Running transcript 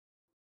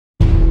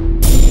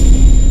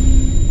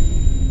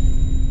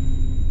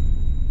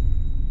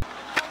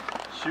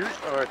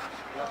Or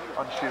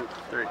on shoot?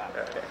 3.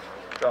 Okay.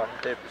 Rock,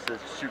 paper,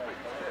 scissors, shoot.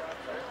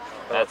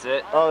 That's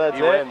it. Oh, that's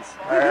he it? Wins.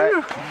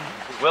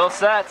 Alright. Will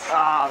sets.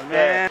 Oh,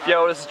 man.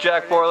 Yo, this is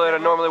Jack Borland. I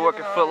normally work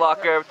at Foot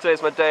Locker.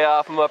 Today's my day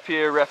off. I'm up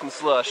here reffing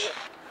slush.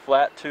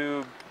 Flat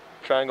tube,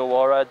 triangle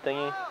wall ride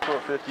thingy.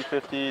 450,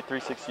 50,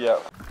 360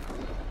 out.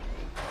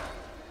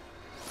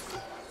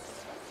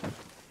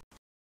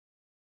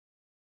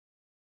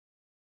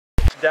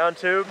 Down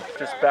tube,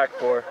 just back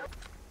 4.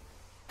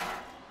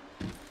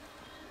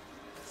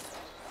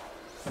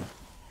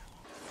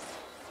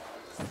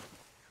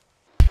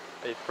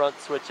 A front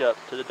switch up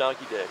to the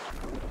donkey dick.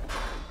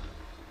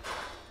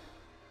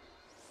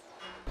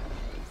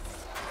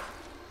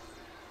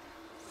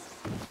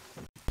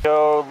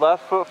 Go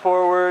left foot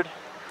forward,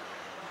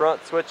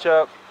 front switch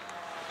up,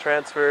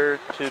 transfer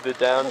to the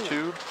down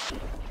tube.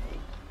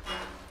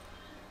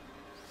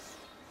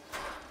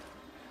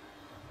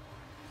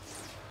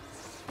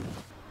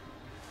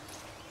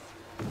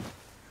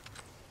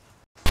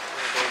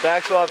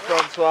 Back swap,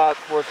 front swap,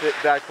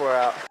 back 4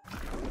 out.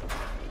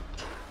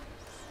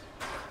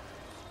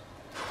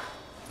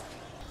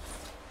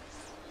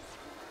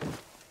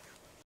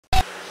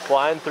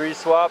 Blind 3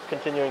 swap,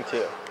 continuing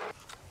 2.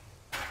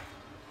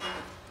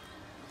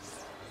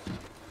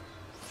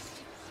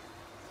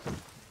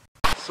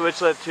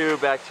 Switch left 2,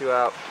 back 2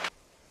 out.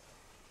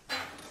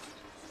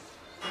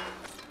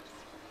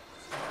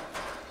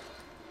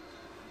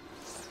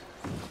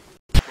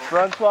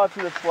 Front swap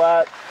to the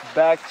flat,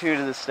 back 2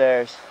 to the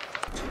stairs.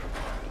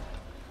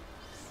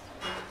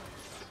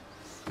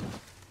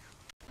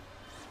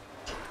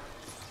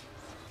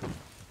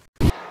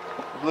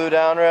 Blue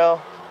down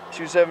rail,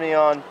 270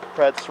 on,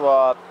 pret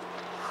swap,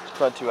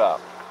 front 2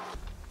 out.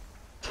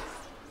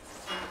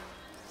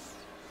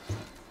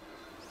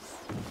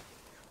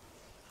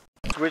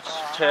 Switch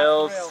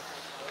tails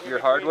your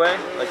hard way,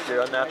 like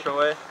your unnatural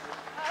way.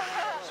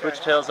 Switch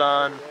tails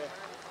on,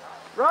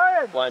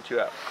 blind 2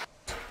 out.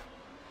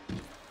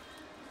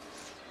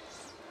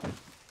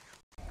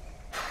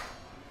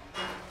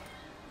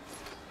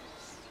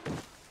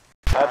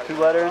 I have 2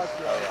 letters.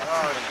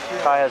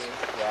 Khai has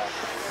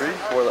 3,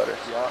 4 letters.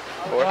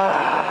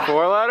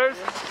 4 letters?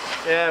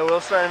 Yeah,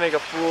 Will's trying to make a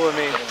fool of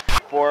me.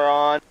 4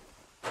 on.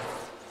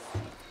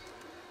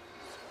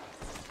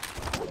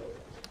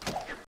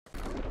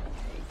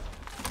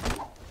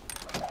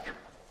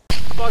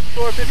 Fuck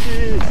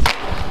 450!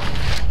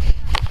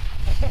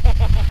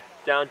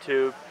 Down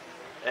tube.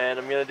 And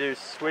I'm gonna do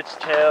switch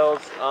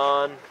tails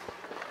on,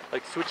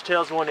 like switch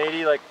tails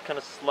 180, like kind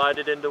of slide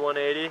it into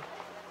 180.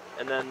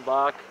 And then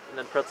lock, and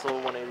then pretzel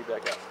 180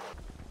 back up.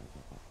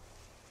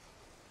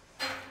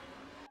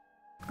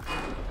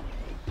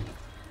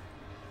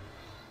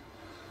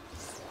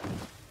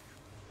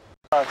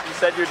 You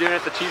said you were doing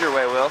it the cheater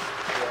way, Will.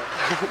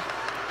 Yeah.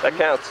 That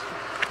counts.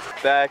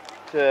 Back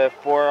to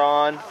 4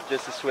 on,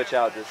 just to switch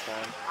out this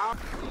time.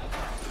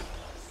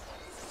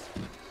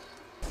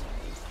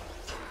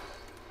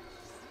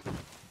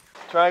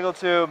 Triangle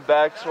 2,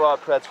 back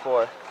swap, prets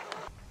 4.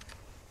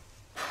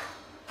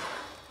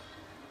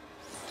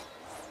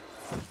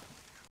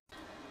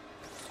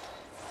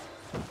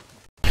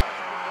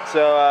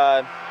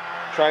 So,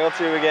 triangle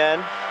 2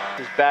 again,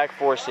 just back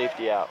 4,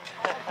 safety out.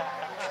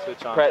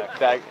 Switch on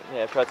back,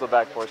 yeah, pretzel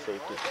back 4,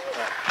 safety.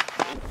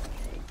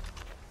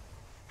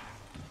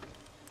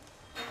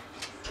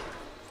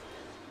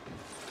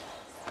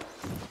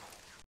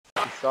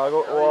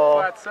 Toggle wall,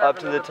 up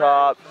to the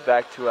top,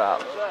 back 2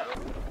 out.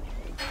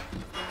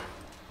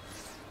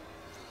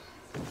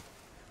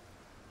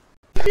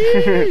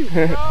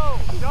 Yo,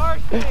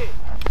 Darcy!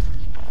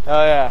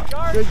 Oh yeah.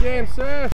 Darcy. Good game, sir.